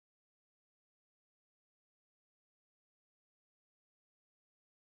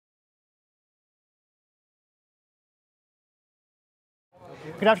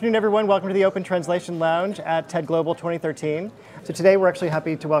Good afternoon, everyone. Welcome to the Open Translation Lounge at TED Global 2013. So today we're actually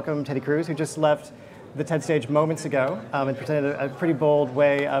happy to welcome Teddy Cruz, who just left the TED stage moments ago and presented a pretty bold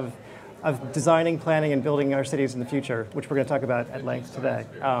way of designing, planning, and building our cities in the future, which we're going to talk about at length today.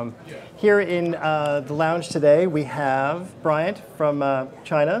 Here in the lounge today, we have Bryant from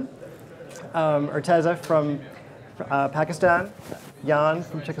China, Urteza from Pakistan, Jan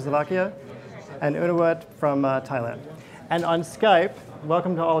from Czechoslovakia, and Unawat from Thailand. And on Skype,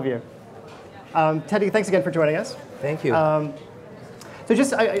 welcome to all of you. Teddy, thanks again for joining us. Thank you. So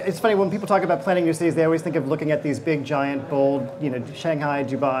it's funny, when people talk about planning new cities, they always think of looking at these big, giant, bold, Shanghai,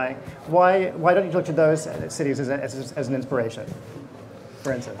 Dubai. Why don't you look to those cities as an inspiration,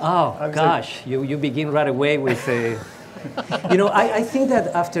 for instance? Oh, gosh, you begin right away with a... I think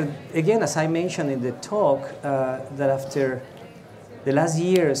that after, again, as I mentioned in the talk, that after the last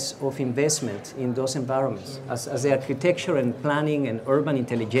years of investment in those environments, as the architecture and planning and urban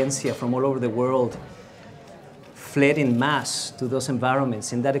intelligentsia from all over the world fled in mass to those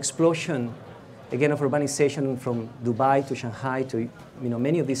environments, and that explosion, again, of urbanization from Dubai to Shanghai to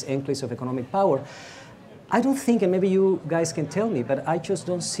many of these enclaves of economic power, I don't think, and maybe you guys can tell me, but I just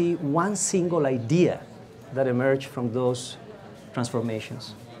don't see one single idea that emerged from those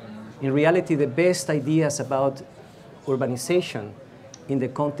transformations. In reality, the best ideas about urbanization in the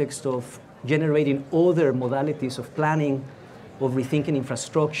context of generating other modalities of planning, of rethinking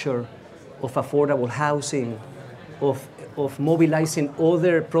infrastructure, of affordable housing, of mobilizing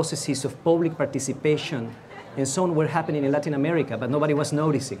other processes of public participation, and so on were happening in Latin America, but nobody was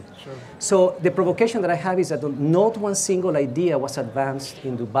noticing. Sure. So the provocation that I have is that not one single idea was advanced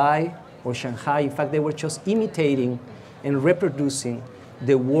in Dubai or Shanghai. In fact, they were just imitating and reproducing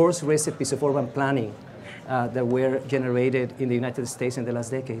the worst recipes of urban planning that were generated in the United States in the last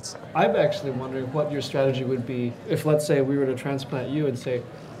decades. I'm actually wondering what your strategy would be if, let's say, we were to transplant you and say,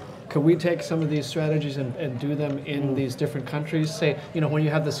 could we take some of these strategies and do them in these different countries? Say, when you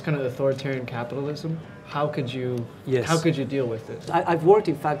have this kind of authoritarian capitalism, how could you deal with it? I've worked,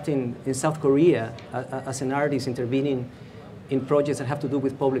 in fact, in South Korea as an artist intervening in projects that have to do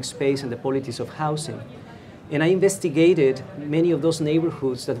with public space and the politics of housing. And I investigated many of those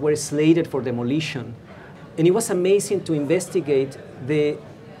neighborhoods that were slated for demolition. And it was amazing to investigate the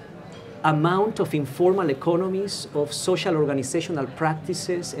amount of informal economies, of social organizational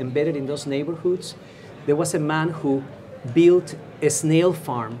practices embedded in those neighborhoods. There was a man who built a snail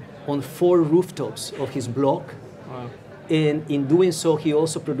farm on 4 rooftops of his block. Wow. And in doing so, he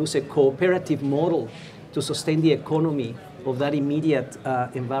also produced a cooperative model to sustain the economy of that immediate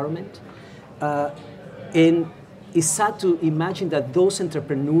environment. And it's sad to imagine that those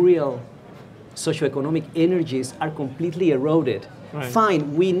entrepreneurial socioeconomic energies are completely eroded. Right.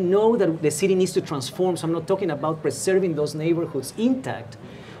 Fine, we know that the city needs to transform, so I'm not talking about preserving those neighborhoods intact,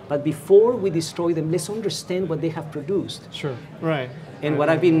 but before we destroy them, let's understand what they have produced. Sure, right. And what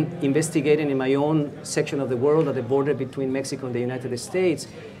I've been investigating in my own section of the world at the border between Mexico and the United States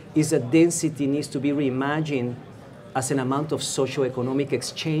is that density needs to be reimagined as an amount of socioeconomic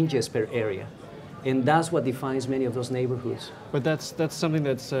exchanges per area. And that's what defines many of those neighborhoods. But that's something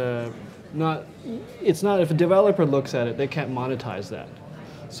that's it's not, if a developer looks at it, they can't monetize that.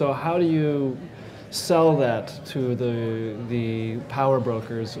 So how do you sell that to the power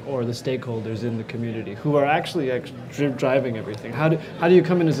brokers or the stakeholders in the community who are actually driving everything? How do you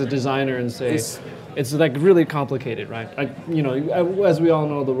come in as a designer and say, it's like really complicated, right? As we all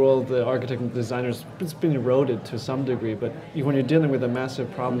know, the role of the architect and designers, it's been eroded to some degree, but when you're dealing with a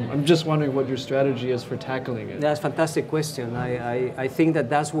massive problem, I'm just wondering what your strategy is for tackling it. That's a fantastic question. I think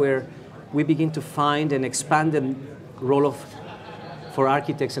that's where we begin to find an expanded role for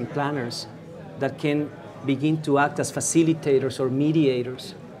architects and planners that can begin to act as facilitators or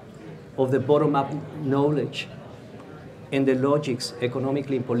mediators of the bottom-up knowledge and the logics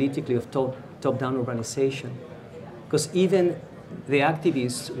economically and politically of top-down urbanization. Because even the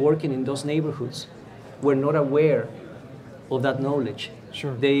activists working in those neighborhoods were not aware of that knowledge.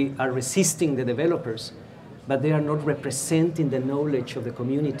 Sure. They are resisting the developers, but they are not representing the knowledge of the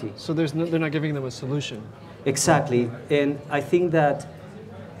community. So they're not giving them a solution. Exactly, and I think that's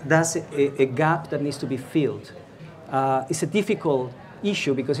a gap that needs to be filled. It's a difficult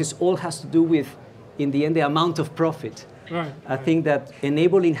issue because it all has to do with, in the end, the amount of profit. Right. I think that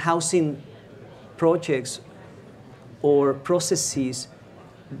enabling housing projects or processes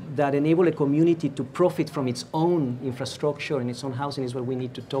that enable a community to profit from its own infrastructure and its own housing is what we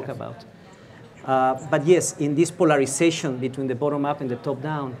need to talk about. But yes, in this polarization between the bottom-up and the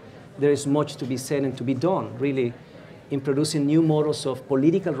top-down, there is much to be said and to be done, really, in producing new models of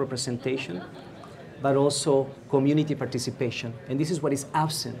political representation but also community participation. And this is what is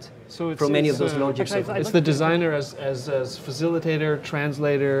absent So from many of those logics. It's the designer as facilitator,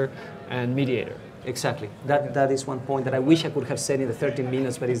 translator, and mediator. Exactly. That is one point that I wish I could have said in the 13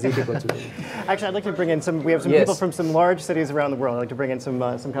 minutes, but it's difficult to do. Actually, I'd like to bring in we have some Yes. people from some large cities around the world. I'd like to bring in some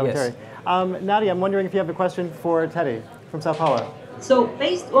commentary. Yes. Nadia, I'm wondering if you have a question for Teddy from Sao Paulo. So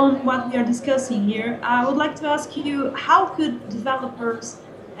based on what we are discussing here, I would like to ask you, how could developers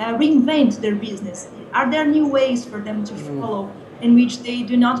reinvent their business? Are there new ways for them to follow in which they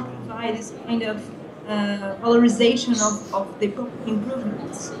do not provide this kind of valorization of the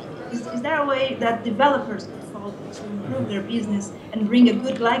improvements? Is there a way that developers could follow to improve their business and bring a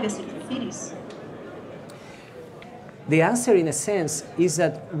good legacy to cities? The answer, in a sense, is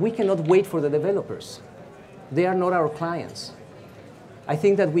that we cannot wait for the developers. They are not our clients. I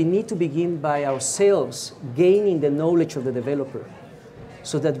think that we need to begin by ourselves gaining the knowledge of the developer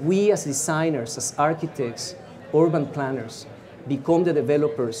so that we as designers, as architects, urban planners, become the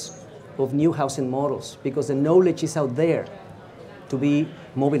developers of new housing models, because the knowledge is out there to be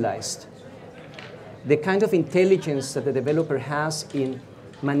mobilized. The kind of intelligence that the developer has in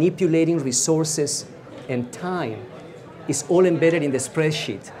manipulating resources and time is all embedded in the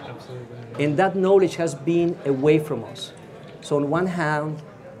spreadsheet. Absolutely. And that knowledge has been away from us. So on one hand,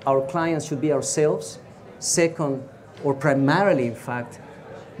 our clients should be ourselves. Second, or primarily, in fact,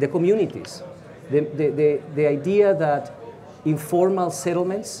 the communities. The idea that informal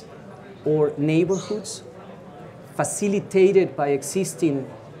settlements or neighborhoods facilitated by existing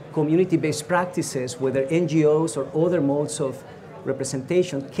community-based practices, whether NGOs or other modes of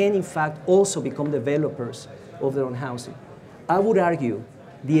representation, can in fact also become developers of their own housing. I would argue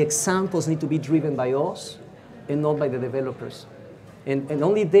the examples need to be driven by us and not by the developers. And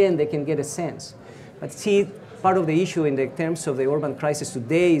only then they can get a sense. But see, part of the issue in the terms of the urban crisis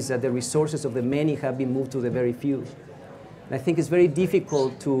today is that the resources of the many have been moved to the very few. And I think it's very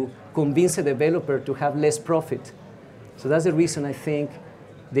difficult to convince a developer to have less profit. So that's the reason I think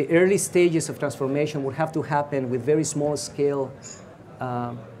the early stages of transformation would have to happen with very small scale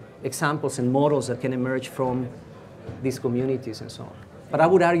examples and models that can emerge from these communities and so on. But I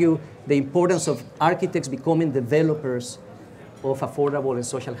would argue the importance of architects becoming developers of affordable and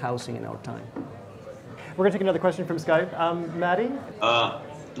social housing in our time. We're going to take another question from Skype. Maddie?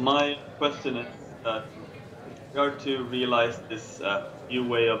 My question is that we are to realize this new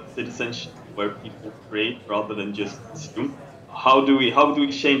way of citizenship where people create rather than just consume. How do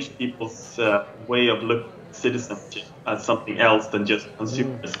we change people's way of looking at citizenship as something else than just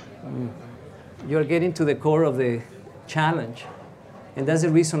consumerism? You're getting to the core of the challenge. And that's the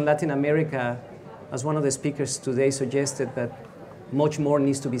reason Latin America, as one of the speakers today suggested, that much more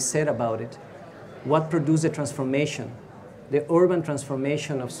needs to be said about it. What produced the transformation? The urban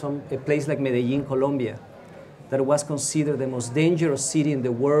transformation of a place like Medellin, Colombia, that was considered the most dangerous city in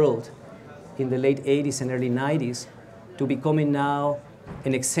the world in the late 80s and early 90s, to becoming now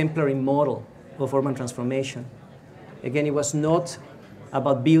an exemplary model of urban transformation. Again, it was not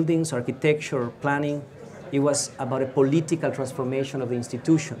about buildings, architecture, or planning. It was about a political transformation of the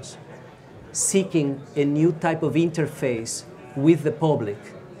institutions, seeking a new type of interface with the public.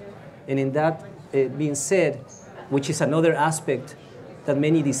 And in that being said, which is another aspect that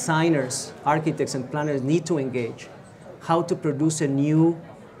many designers, architects, and planners need to engage, how to produce a new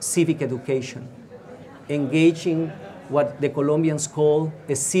civic education, engaging what the Colombians call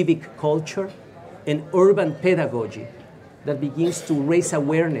a civic culture, an urban pedagogy that begins to raise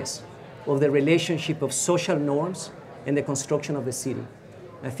awareness of the relationship of social norms and the construction of the city.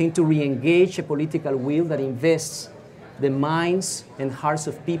 I think to re-engage a political will that invests the minds and hearts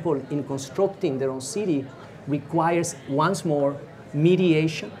of people in constructing their own city requires, once more,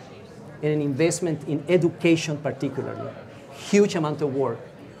 mediation and an investment in education particularly. Huge amount of work.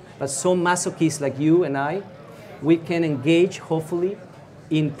 But some masochists like you and I, we can engage, hopefully,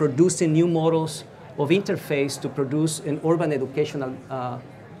 in producing new models of interface to produce an urban educational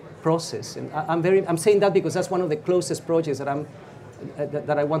process. And I'm saying that because that's one of the closest projects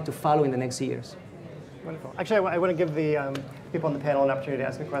that I want to follow in the next years. Wonderful. Actually, I want to give the people on the panel an opportunity to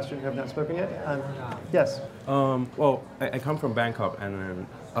ask a question who have not spoken yet. Yes. Well, I come from Bangkok, and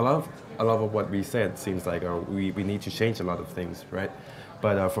a lot of what we said seems like we need to change a lot of things, right?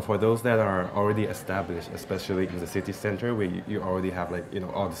 But for those that are already established, especially in the city center, where you already have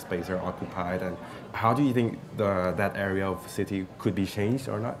all the space are occupied, and how do you think that area of city could be changed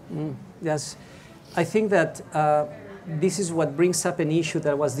or not? Yes, I think that this is what brings up an issue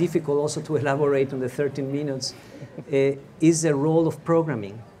that was difficult also to elaborate on the 13 minutes, is the role of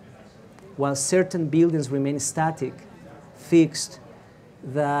programming. While certain buildings remain static, fixed,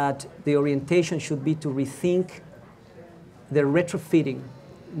 that the orientation should be to rethink the retrofitting,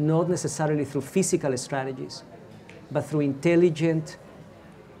 not necessarily through physical strategies, but through intelligent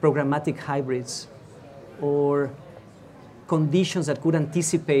programmatic hybrids or conditions that could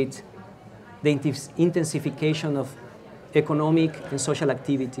anticipate the intensification of economic and social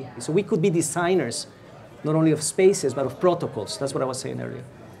activity. So we could be designers, not only of spaces, but of protocols. That's what I was saying earlier.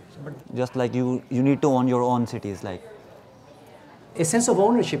 Just like you need to own your own cities, like. A sense of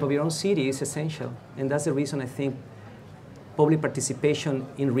ownership of your own city is essential. And that's the reason I think public participation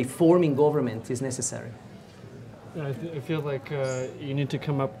in reforming government is necessary. Yeah, I feel like you need to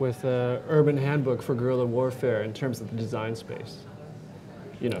come up with an urban handbook for guerrilla warfare in terms of the design space.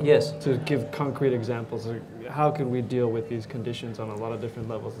 You know, yes. To give concrete examples of how can we deal with these conditions on a lot of different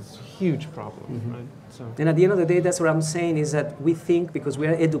levels. It's a huge problem, right? So. And at the end of the day, that's what I'm saying is that we think, because we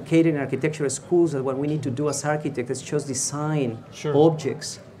are educated in architectural schools, that what we need to do as architects is just design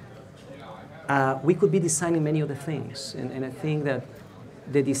objects. We could be designing many other things. And I think that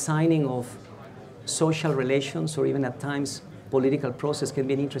the designing of social relations or even at times political process can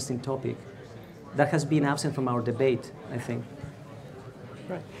be an interesting topic that has been absent from our debate, I think.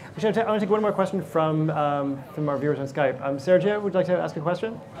 Right. I want to take one more question from our viewers on Skype. Sergio, would you like to ask a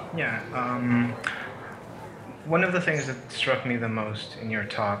question? Yeah. One of the things that struck me the most in your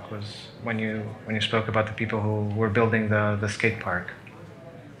talk was when you spoke about the people who were building the skate park.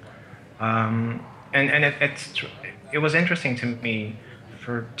 And it was interesting to me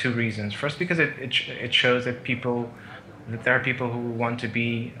for two reasons. First, because it shows that there are people who want to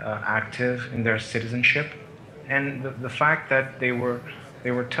be active in their citizenship, and the fact that they were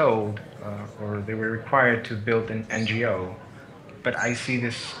told or they were required to build an NGO. But I see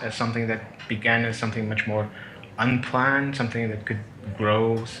this as something that began as something much more unplanned, something that could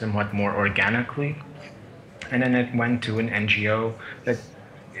grow somewhat more organically, and then it went to an NGO that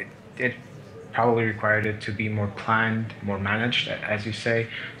it probably required it to be more planned, more managed, as you say.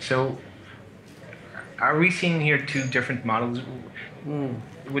 So are we seeing here two different models?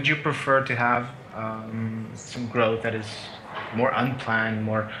 Would you prefer to have some growth that is more unplanned,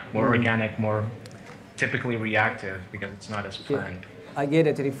 more organic, more typically reactive because it's not as planned? I get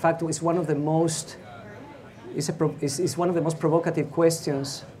it. In fact, it's one of the most provocative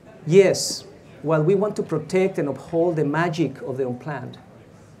questions. Yes, while we want to protect and uphold the magic of the unplanned,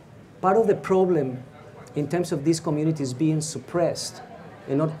 part of the problem in terms of these communities being suppressed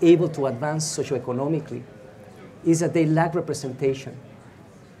and not able to advance socioeconomically is that they lack representation.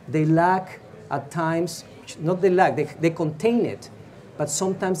 They lack at times, not they lack, they contain it, but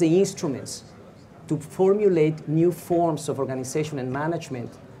sometimes the instruments to formulate new forms of organization and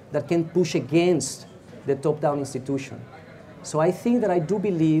management that can push against the top-down institution. So I think that I do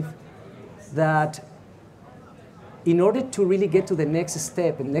believe that in order to really get to the next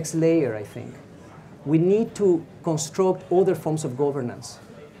step, the next layer, I think, we need to construct other forms of governance.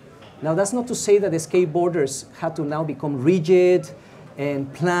 Now, that's not to say that the skateboarders had to now become rigid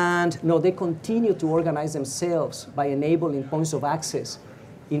and planned. No, they continue to organize themselves by enabling points of access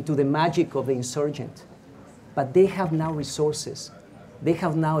into the magic of the insurgent. But they have now resources. They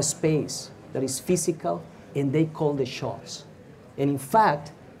have now a space that is physical, and they call the shots. And in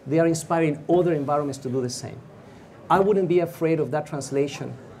fact, they are inspiring other environments to do the same. I wouldn't be afraid of that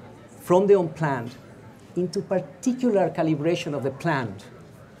translation from the unplanned into particular calibration of the planned,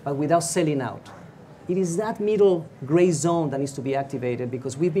 but without selling out. It is that middle gray zone that needs to be activated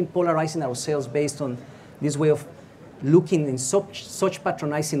because we've been polarizing ourselves based on this way of looking in such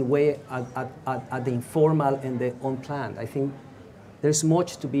patronizing way at the informal and the unplanned. I think there's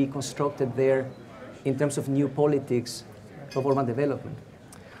much to be constructed there in terms of new politics of urban development.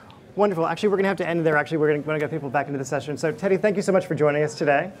 Wonderful. Actually, we're going to have to end there. Actually, we're going to get people back into the session. So, Teddy, thank you so much for joining us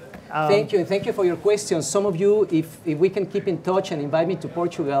today. Thank you, and thank you for your questions. Some of you, if we can keep in touch and invite me to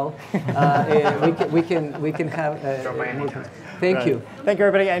Portugal, we can have. Thank you. Thank you,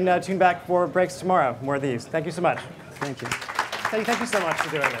 everybody, and tune back for breaks tomorrow. More of these. Thank you so much. Thank you. Teddy, thank you so much for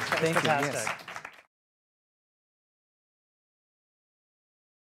doing this. That was fantastic. Yes.